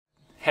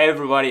Hey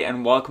everybody,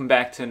 and welcome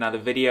back to another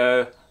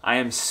video. I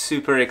am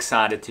super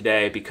excited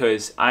today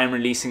because I am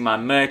releasing my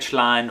merch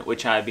line,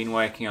 which I've been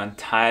working on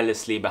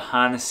tirelessly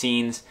behind the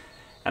scenes,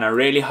 and I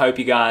really hope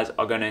you guys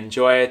are going to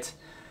enjoy it.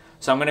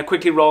 So I'm going to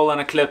quickly roll on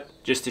a clip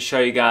just to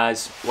show you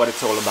guys what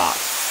it's all about.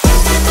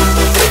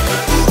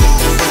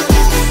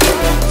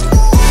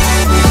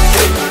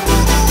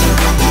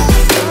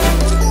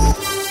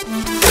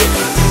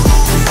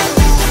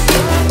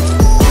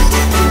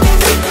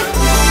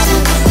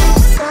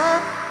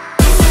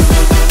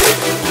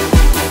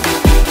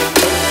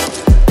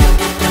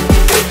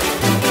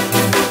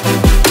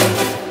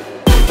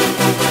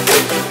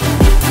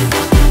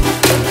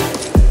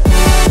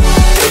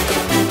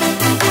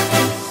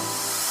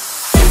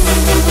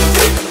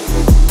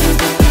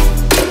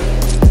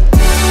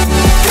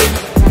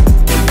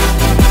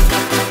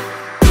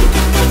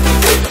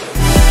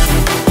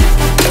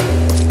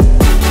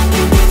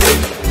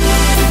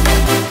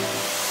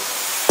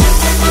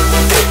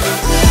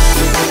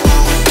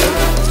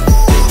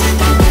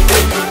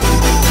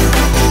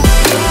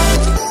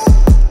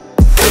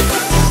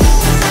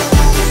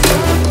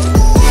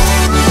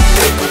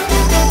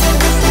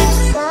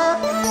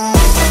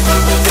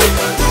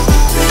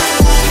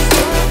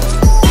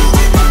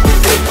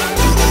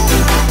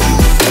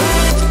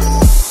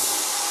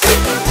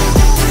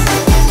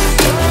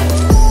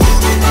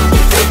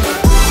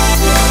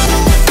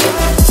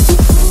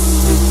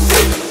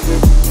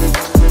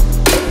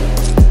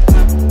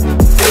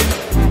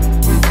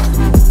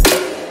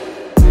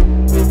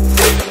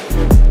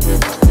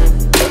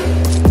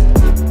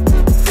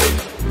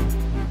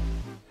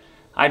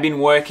 I've been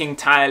working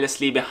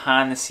tirelessly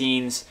behind the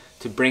scenes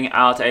to bring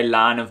out a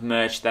line of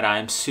merch that I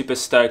am super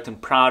stoked and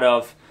proud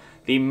of.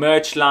 The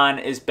merch line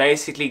is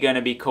basically going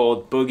to be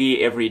called Boogie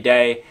Every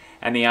Day,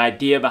 and the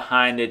idea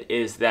behind it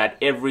is that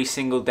every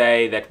single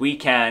day that we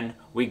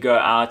go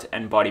out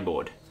and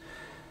bodyboard.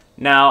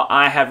 Now,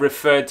 I have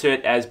referred to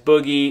it as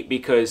Boogie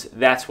because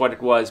that's what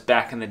it was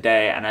back in the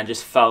day, and I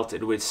just felt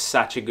it was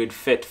such a good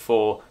fit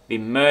for the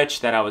merch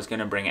that I was going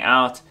to bring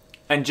out.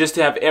 And just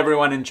to have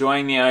everyone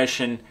enjoying the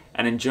ocean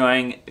and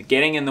enjoying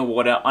getting in the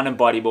water on a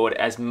bodyboard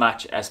as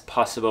much as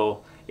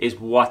possible is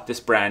what this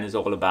brand is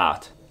all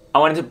about. I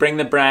wanted to bring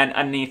the brand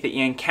underneath the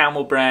Iain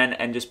Campbell brand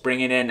and just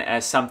bring it in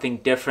as something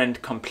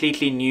different,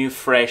 completely new,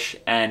 fresh,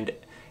 and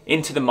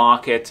into the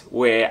market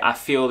where I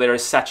feel there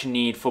is such a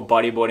need for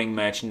bodyboarding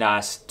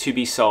merchandise to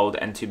be sold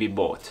and to be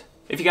bought.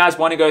 If you guys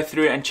want to go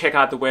through and check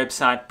out the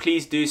website,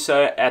 please do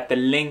so at the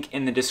link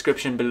in the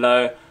description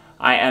below.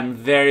 I am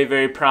very,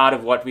 very proud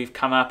of what we've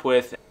come up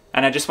with.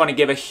 And I just want to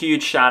give a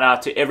huge shout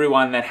out to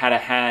everyone that had a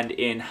hand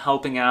in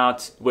helping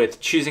out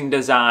with choosing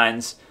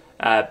designs,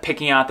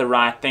 picking out the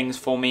right things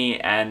for me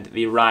and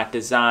the right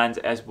designs,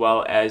 as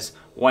well as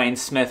Wayne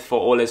Smith for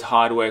all his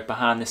hard work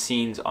behind the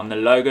scenes on the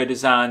logo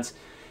designs.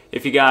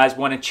 If you guys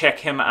want to check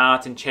him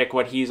out and check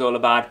what he's all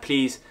about,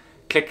 please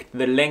click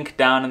the link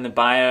down in the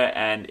bio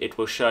and it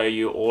will show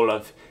you all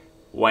of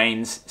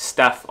Wayne's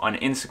stuff on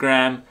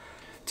Instagram.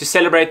 To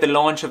celebrate the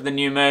launch of the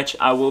new merch,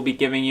 I will be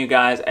giving you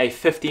guys a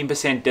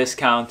 15%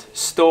 discount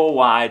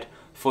store-wide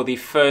for the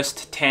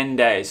first 10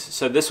 days.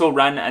 So this will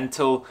run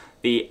until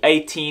the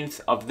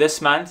 18th of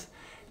this month,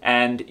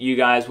 and you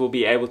guys will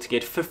be able to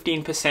get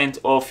 15%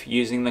 off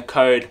using the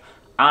code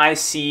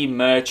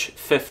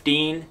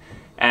ICMerch15,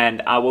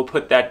 and I will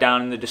put that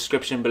down in the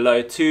description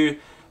below too.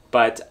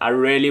 But I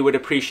really would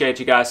appreciate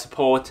you guys'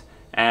 support,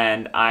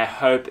 and I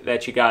hope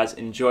that you guys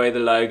enjoy the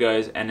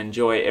logos and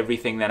enjoy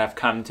everything that I've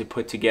come to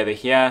put together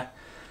here.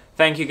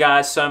 Thank you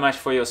guys so much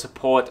for your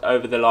support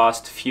over the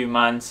last few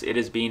months. It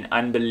has been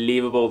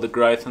unbelievable, the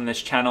growth on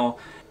this channel.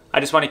 I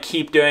just want to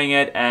keep doing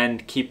it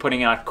and keep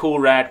putting out cool,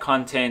 rad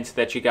content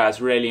that you guys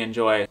really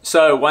enjoy.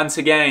 So once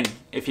again,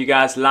 if you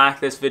guys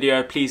like this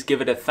video, please give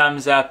it a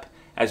thumbs up,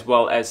 as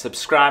well as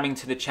subscribing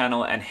to the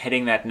channel and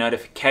hitting that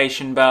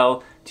notification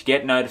bell to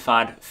get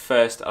notified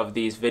first of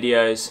these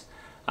videos.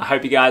 I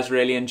hope you guys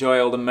really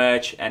enjoy all the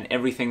merch and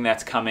everything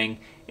that's coming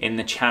in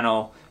the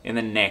channel in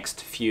the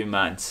next few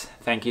months.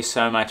 Thank you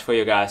so much for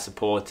your guys'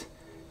 support,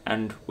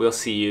 and we'll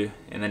see you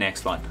in the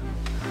next one.